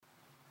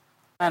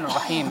الرحمن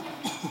الرحيم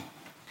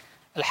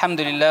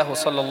الحمد لله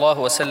وصلى الله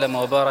وسلم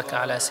وبارك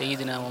على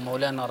سيدنا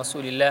ومولانا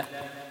رسول الله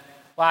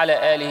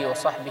وعلى آله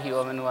وصحبه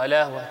ومن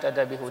والاه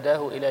واهتدى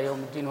بهداه إلى يوم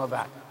الدين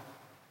وبعد.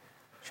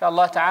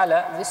 Inshallah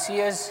ta'ala, this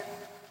year's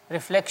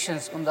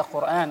reflections on the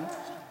Quran,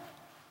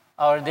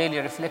 our daily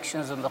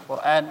reflections on the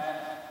Quran,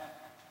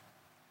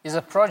 is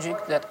a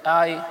project that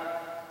I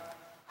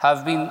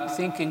have been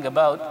thinking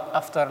about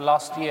after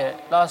last year.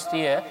 Last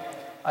year,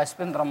 I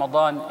spent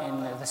Ramadan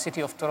in the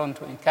city of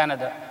Toronto in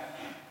Canada.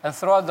 And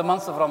throughout the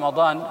month of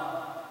Ramadan,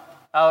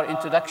 our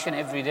introduction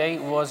every day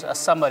was a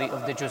summary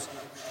of the juz.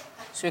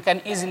 So you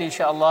can easily,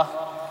 inshallah,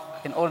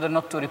 in order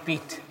not to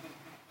repeat,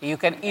 you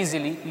can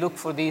easily look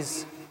for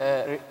these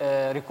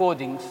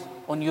recordings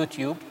on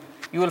YouTube.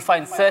 You will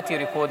find 30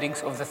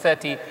 recordings of the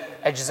 30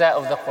 ajza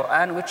of the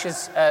Quran, which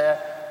is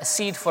a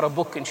seed for a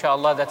book,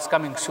 inshallah, that's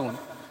coming soon.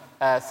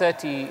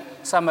 30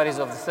 summaries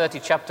of the 30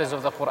 chapters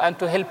of the Quran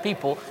to help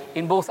people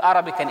in both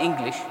Arabic and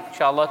English,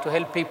 inshallah, to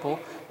help people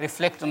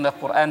reflect on the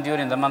Quran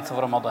during the month of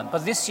Ramadan.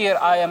 But this year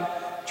I am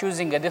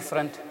choosing a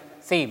different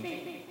theme.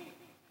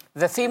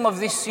 The theme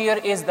of this year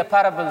is the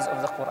parables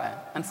of the Quran.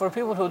 And for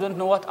people who don't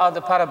know what are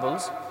the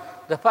parables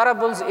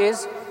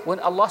is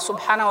when Allah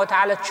subhanahu wa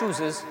ta'ala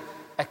chooses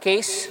a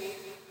case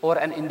or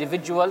an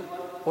individual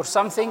or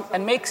something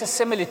and makes a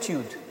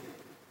similitude,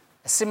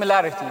 a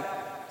similarity,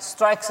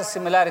 strikes a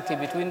similarity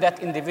between that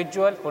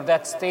individual or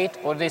that state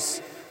or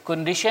this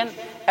condition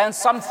and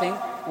something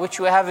which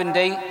we have in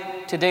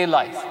day-to-day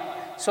life.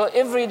 So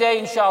every day,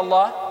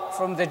 inshallah,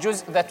 from the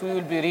juz that we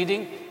will be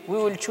reading, we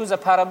will choose a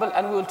parable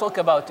and we will talk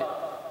about it.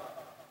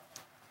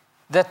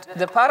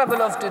 The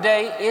parable of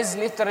today is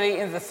literally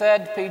in the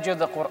 3rd page of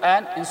the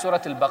Quran in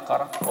Surah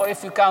Al-Baqarah. Or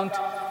if you count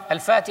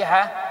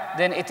Al-Fatiha,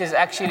 then it is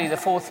actually the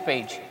 4th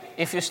page.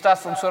 If you start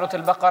from Surah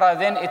Al-Baqarah,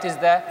 then it is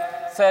the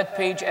 3rd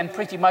page and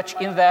pretty much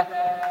in the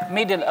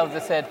middle of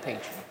the 3rd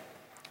page.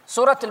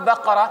 Surah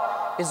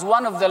Al-Baqarah is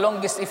one of the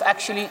longest, if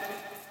actually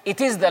it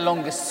is the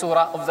longest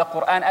surah of the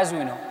Quran as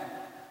we know.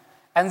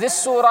 And this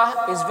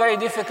surah is very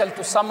difficult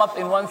to sum up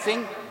in one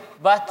thing,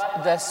 but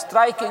the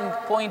striking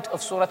point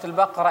of Surah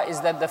Al-Baqarah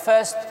is that the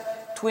first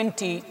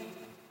 20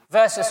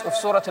 verses of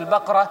Surah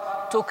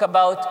Al-Baqarah talk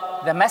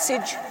about the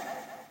message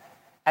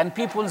and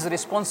people's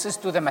responses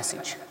to the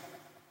message,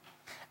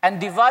 and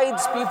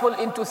divides people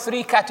into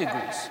 3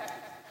 categories.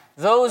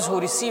 Those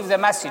who receive the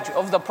message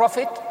of the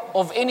Prophet,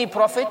 of any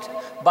Prophet,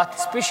 but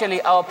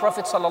especially our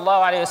Prophet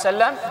sallallahu alaihi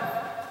wasallam.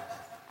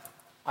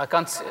 I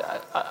can't see,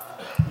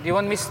 do you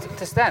want me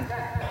to stand?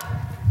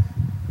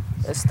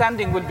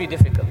 Standing will be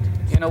difficult.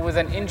 You know, with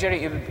an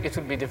injury, it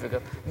will be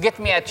difficult. Get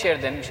me a chair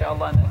then,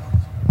 inshallah.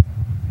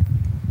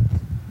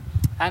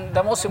 And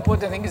the most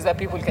important thing is that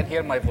people can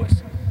hear my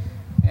voice.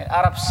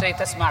 Arabs say,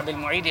 تسمع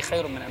بالمعيد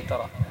خير من أن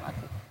ترى.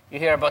 You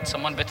hear about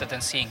someone better than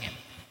seeing him.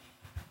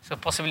 So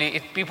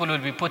possibly people will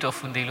be put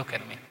off when they look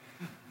at me.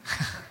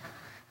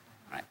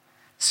 Right.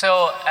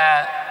 So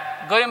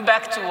going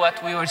back to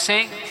what we were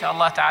saying,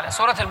 inshallah ta'ala,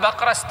 Surah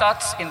Al-Baqarah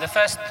starts in the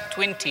first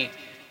 20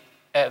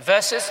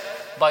 verses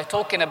by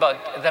talking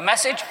about the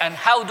message and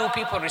how do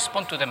people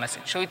respond to the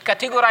message. So it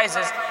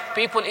categorizes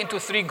people into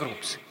 3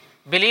 groups.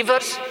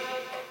 Believers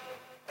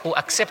who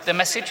accept the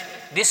message,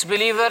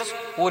 disbelievers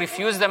who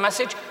refuse the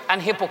message,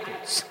 and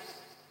hypocrites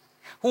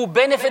who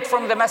benefit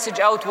from the message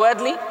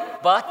outwardly,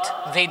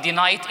 but they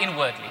deny it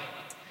inwardly.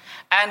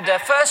 And the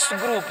first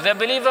group, the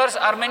believers,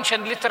 are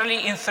mentioned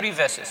literally in 3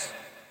 verses.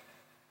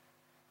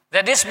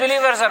 The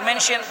disbelievers are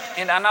mentioned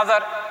in another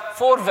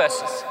 4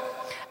 verses.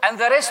 And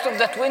the rest of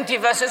the 20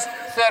 verses,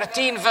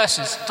 13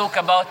 verses, talk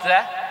about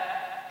the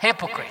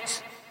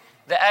hypocrites.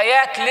 The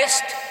ayat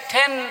list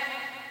 10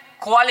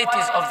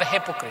 qualities of the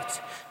hypocrites,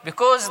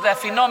 because the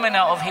phenomena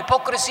of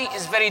hypocrisy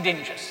is very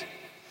dangerous.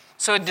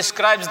 So it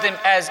describes them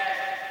as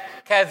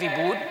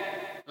kadhibun,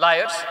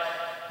 liars,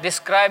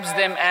 describes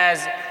them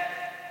as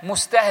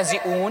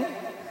mustahzi'un,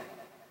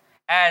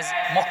 as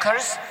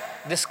mockers,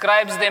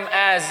 describes them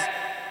as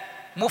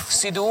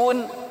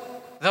mufsidun,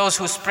 those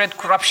who spread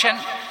corruption,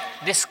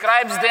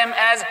 describes them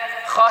as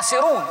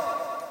khasirun,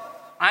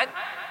 right?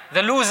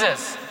 The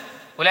losers.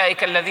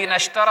 أولئك الذين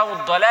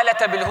اشتروا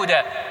الضلالة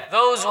بالهدى.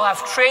 Those who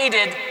have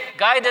traded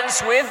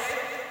guidance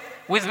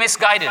with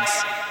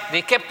misguidance.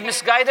 They kept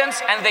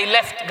misguidance and they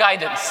left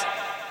guidance.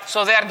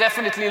 So they are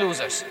definitely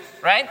losers,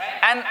 right?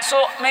 And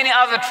so many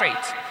other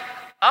traits.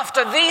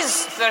 After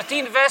these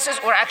 13 verses,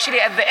 or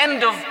actually at the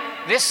end of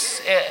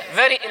this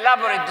very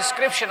elaborate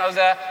description of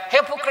the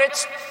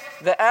hypocrites,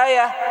 the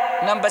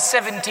ayah number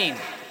 17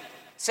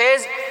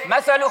 says,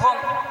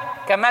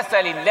 مَثَلُهُمْ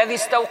كَمَثَلِ الَّذِي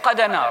اسْتَوْقَدَ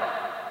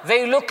نَارًا.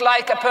 They look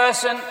like a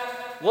person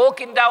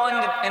walking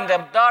down in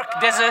the dark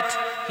desert.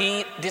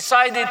 He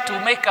decided to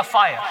make a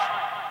fire.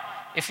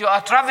 If you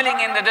are traveling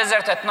in the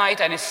desert at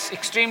night and it's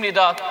extremely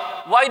dark,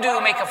 why do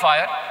you make a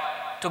fire?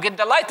 To get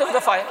the light of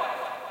the fire.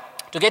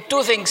 To get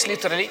 2 things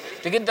literally,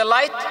 to get the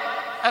light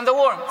and the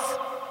warmth.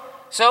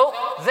 So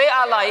they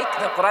are like,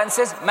 the Quran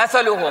says,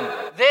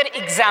 مَثَلُهُمْ, their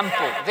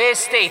example, their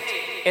state.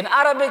 In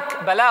Arabic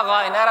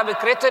balagha, in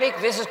Arabic rhetoric,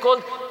 this is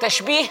called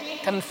tashbih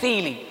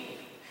tamthili.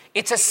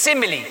 It's a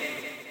simile.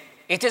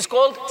 It is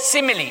called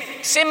simile.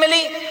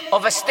 Simile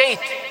of a state.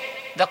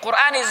 The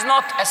Quran is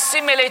not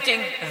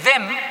assimilating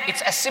them,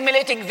 it's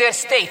assimilating their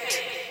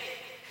state.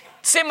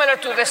 Similar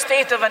to the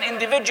state of an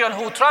individual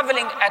who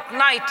traveling at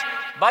night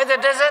by the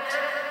desert,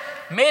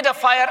 made a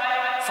fire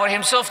for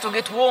himself to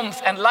get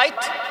warmth and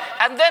light,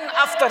 and then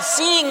after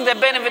seeing the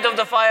benefit of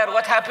the fire,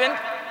 what happened?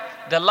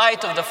 The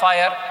light of the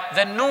fire,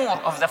 the nur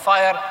of the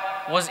fire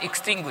was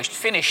extinguished,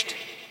 finished.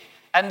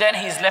 And then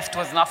he's left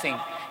with nothing.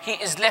 He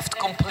is left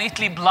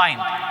completely blind.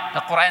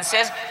 The Quran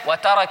says,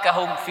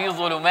 وَتَرَكَهُمْ فِي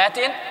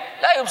ظُلُمَاتٍ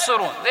لَا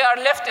يُبْصِرُونَ. They are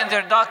left in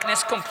their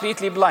darkness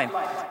completely blind.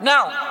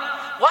 Now,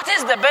 what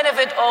is the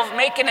benefit of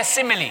making a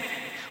simile?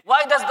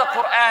 Why does the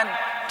Quran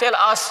tell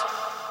us,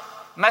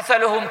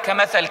 مَثَلُهُمْ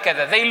كَمَثَلْ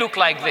كَذَا? They look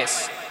like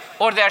this,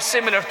 or they are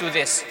similar to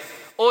this.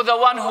 Or the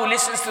one who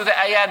listens to the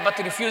ayat but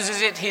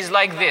refuses it, he's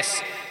like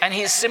this, and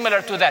he's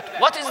similar to that.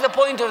 What is the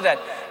point of that?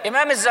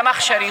 Imam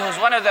al-Zamakhshari, who's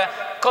one of the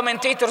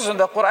commentators on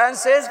the Quran,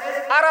 says,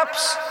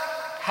 Arabs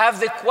have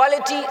the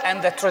quality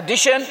and the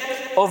tradition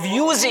of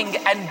using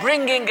and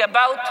bringing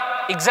about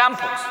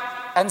examples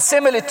and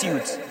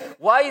similitudes.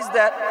 Why is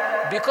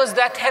that? Because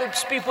that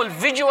helps people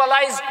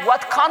visualize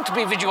what can't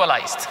be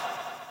visualized.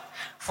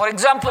 For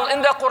example,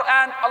 in the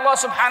Quran, Allah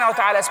subhanahu wa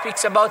ta'ala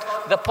speaks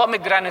about the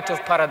pomegranate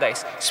of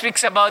paradise,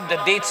 speaks about the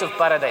dates of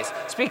paradise,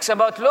 speaks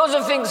about loads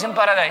of things in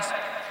paradise,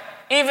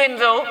 even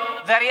though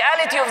the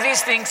reality of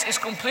these things is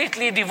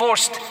completely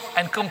divorced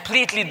and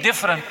completely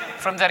different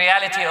from the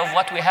reality of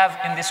what we have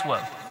in this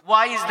world.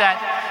 Why is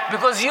that?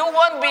 Because you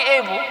won't be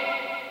able,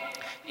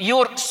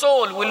 your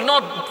soul will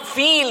not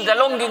feel the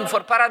longing for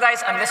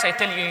paradise unless I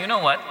tell you, you know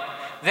what?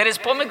 There is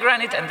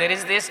pomegranate and there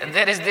is this and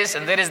there is this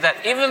and there is that.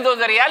 Even though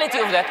the reality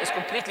of that is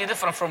completely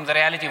different from the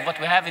reality of what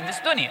we have in this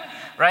dunya,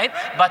 right?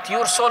 But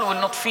your soul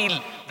will not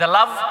feel the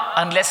love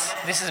unless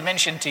this is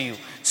mentioned to you.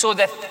 So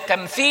that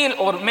tamthil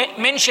or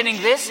mentioning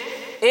this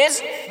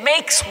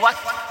makes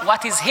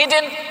what is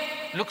hidden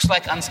looks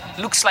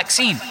like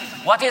seen.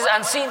 What is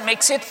unseen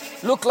makes it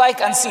look like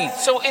unseen.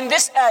 So in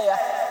this ayah,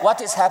 what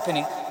is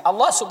happening?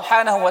 Allah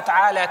subhanahu wa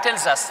ta'ala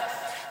tells us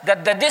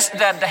that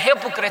the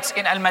hypocrites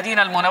in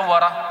Al-Madinah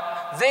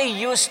Al-Munawwara, they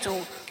used to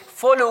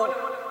follow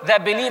the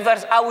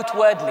believers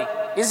outwardly,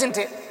 isn't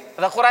it?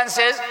 The Quran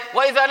says,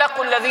 وَإِذَا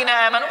لَقُوا الَّذِينَ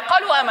آمَنُوا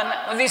قَالُوا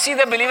آمَنَّا. When they see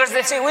the believers,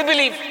 they say, we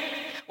believe.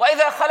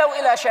 وَإِذَا خَلَوْا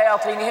إِلَى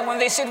شَيَاطِينِهِمْ. When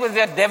they sit with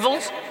their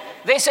devils,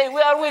 they say,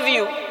 we are with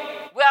you.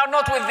 We are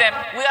not with them.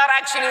 We are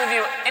actually with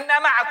you. إِنَّا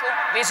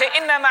مَعَكُمْ. They say,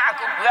 إِنَّا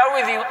مَعَكُمْ. We are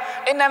with you.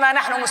 إِنَّمَا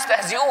نَحْنُ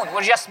مُسْتَهْزِئُونَ.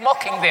 We're just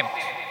mocking them.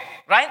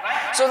 Right?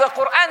 So the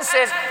Quran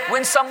says,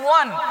 when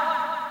someone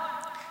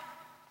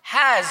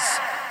has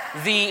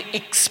the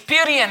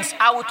experience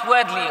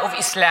outwardly of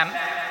Islam,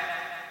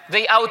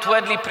 they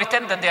outwardly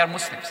pretend that they are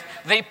Muslims.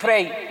 They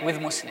pray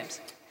with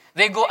Muslims.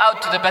 They go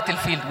out to the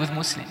battlefield with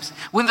Muslims.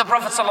 When the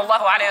Prophet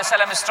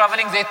ﷺ is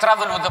traveling, they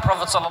travel with the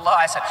Prophet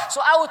ﷺ. So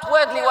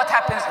outwardly what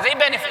happens? They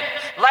benefit.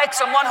 Like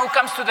someone who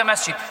comes to the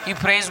masjid, he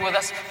prays with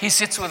us, he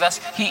sits with us,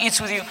 he eats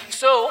with you.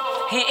 So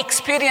he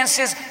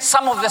experiences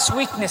some of the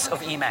sweetness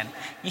of Iman.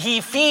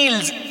 He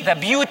feels the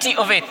beauty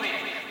of it.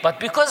 But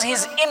because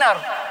his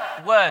inner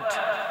word,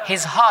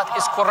 his heart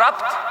is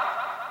corrupt,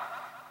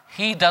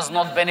 he does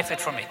not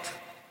benefit from it.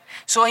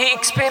 So he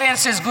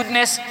experiences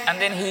goodness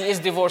and then he is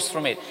divorced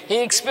from it.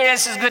 He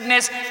experiences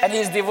goodness and he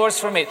is divorced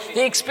from it.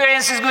 He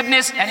experiences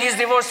goodness and he is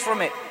divorced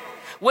from it.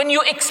 When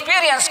you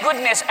experience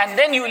goodness and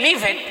then you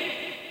leave it,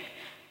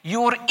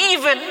 your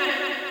evil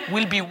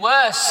will be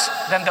worse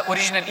than the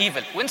original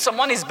evil. When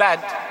someone is bad,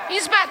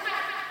 he's bad.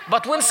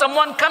 But when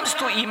someone comes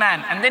to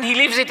Iman and then he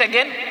leaves it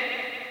again,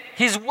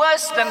 he's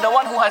worse than the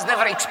one who has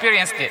never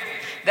experienced it.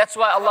 That's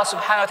why Allah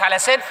subhanahu wa ta'ala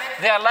said,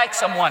 they are like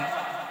someone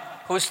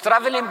who is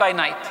traveling by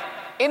night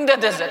in the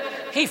desert.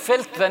 He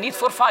felt the need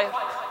for fire.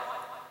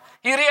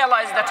 He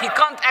realized that he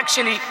can't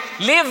actually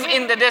live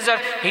in the desert.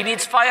 He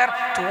needs fire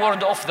to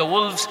ward off the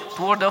wolves,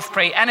 to ward off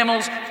prey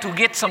animals, to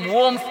get some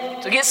warmth,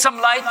 to get some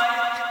light.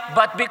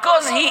 But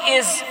because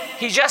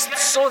he just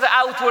saw the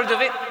outward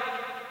of it,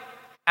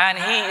 and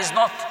he is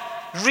not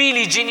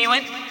really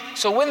genuine.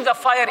 So when the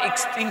fire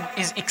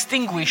is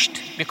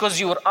extinguished, because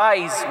your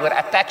eyes were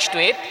attached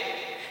to it,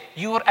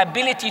 your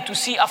ability to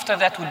see after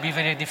that will be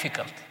very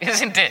difficult,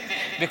 isn't it?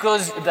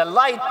 Because the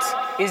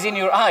light is in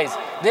your eyes.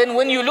 Then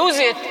when you lose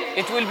it,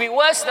 it will be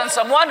worse than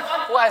someone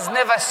who has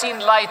never seen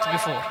light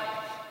before.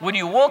 When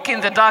you walk in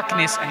the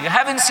darkness and you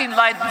haven't seen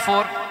light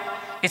before,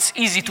 it's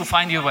easy to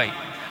find your way.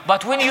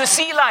 But when you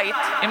see light,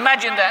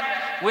 imagine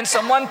that when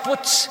someone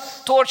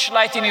puts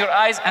torchlight in your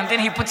eyes and then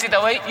he puts it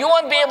away, you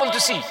won't be able to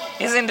see,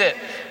 isn't it?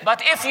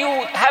 But if you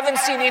haven't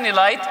seen any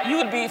light, you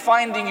will be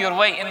finding your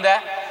way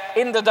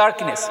in the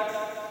darkness.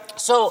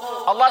 So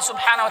Allah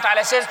subhanahu wa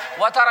ta'ala says,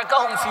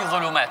 وَتَرَكَهُمْ فِي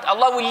ظُلُمَاتٍ.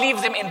 Allah will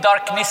leave them in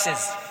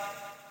darknesses.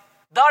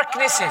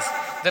 Darknesses.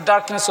 The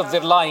darkness of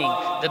their lying,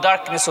 the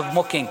darkness of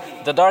mocking,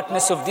 the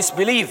darkness of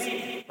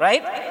disbelief,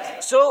 right?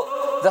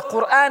 So the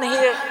Quran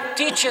here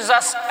teaches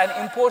us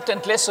an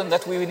important lesson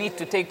that we need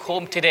to take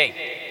home today.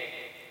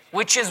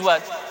 Which is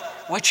what?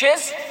 Which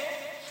is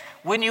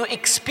when you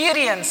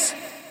experience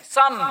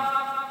some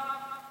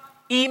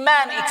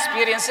Iman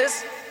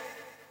experiences,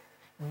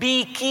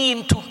 be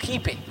keen to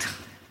keep it.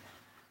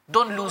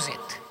 Don't lose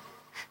it.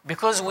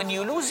 Because when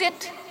you lose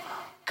it,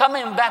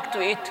 coming back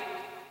to it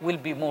will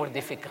be more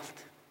difficult.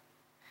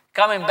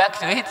 Coming back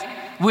to it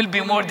will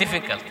be more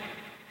difficult.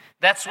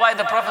 That's why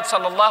the Prophet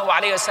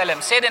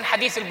ﷺ said in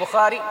Hadith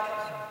al-Bukhari,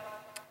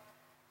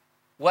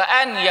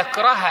 وَأَنْ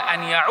يَكْرَهَ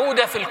أَنْ يَعُودَ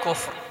فِي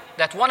الْكُفْرِ,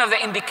 that one of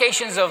the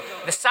indications of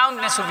the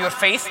soundness of your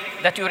faith,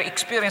 that your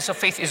experience of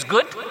faith is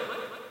good,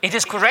 it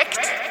is correct,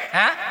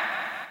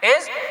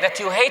 is that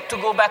you hate to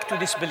go back to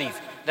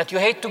disbelief, that you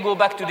hate to go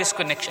back to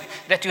disconnection,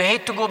 that you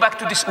hate to go back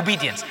to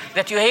disobedience,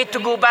 that you hate to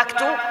go back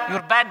to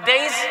your bad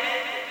days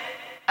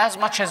as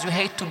much as you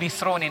hate to be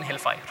thrown in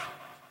hellfire.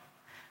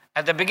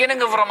 At the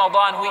beginning of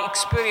Ramadan, we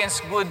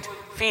experience good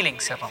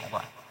feelings in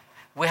Ramadan.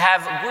 We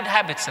have good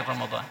habits in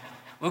Ramadan.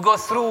 We go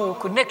through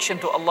connection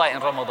to Allah in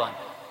Ramadan.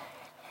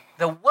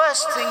 The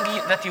worst thing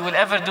that you will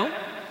ever do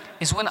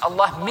is when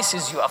Allah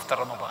misses you after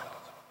Ramadan.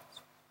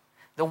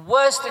 The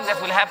worst thing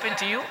that will happen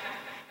to you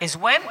is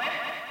when,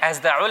 as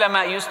the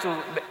ulama used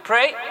to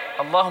pray,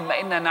 Allahumma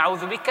inna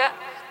na'udhu bika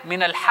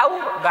min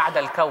al-hawr ba'da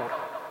al-kawr.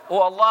 Oh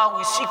Allah,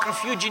 we seek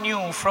refuge in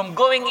you from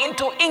going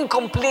into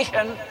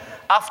incompletion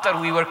after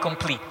we were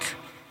complete.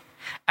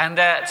 And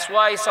that's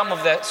why some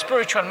of the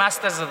spiritual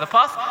masters of the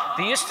path,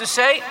 they used to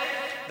say,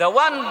 the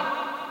one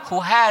who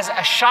has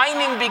a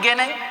shining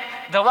beginning,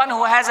 the one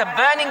who has a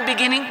burning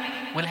beginning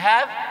will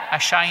have a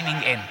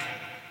shining end.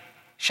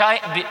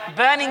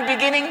 Burning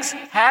beginnings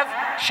have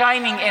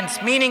shining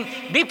ends, meaning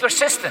be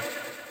persistent.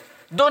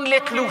 Don't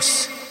let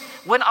loose.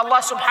 When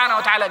Allah subhanahu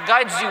wa ta'ala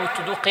guides you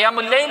to do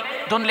Qiyamul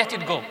Layl, don't let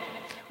it go.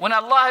 When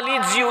Allah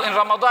leads you in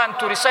Ramadan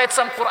to recite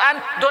some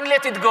Quran, don't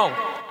let it go.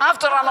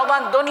 After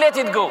Ramadan, don't let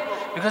it go.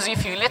 Because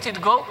if you let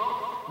it go,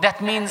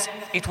 that means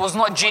it was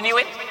not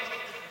genuine.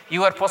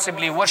 You are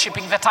possibly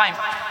worshipping the time,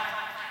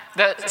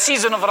 the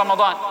season of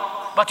Ramadan,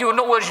 but you are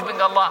not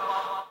worshipping Allah.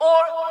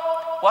 Or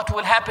what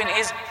will happen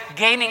is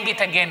gaining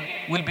it again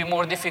will be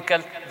more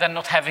difficult than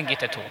not having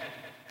it at all.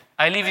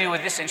 I leave you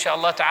with this,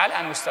 inshallah ta'ala,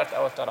 and we start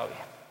our Taraweeh.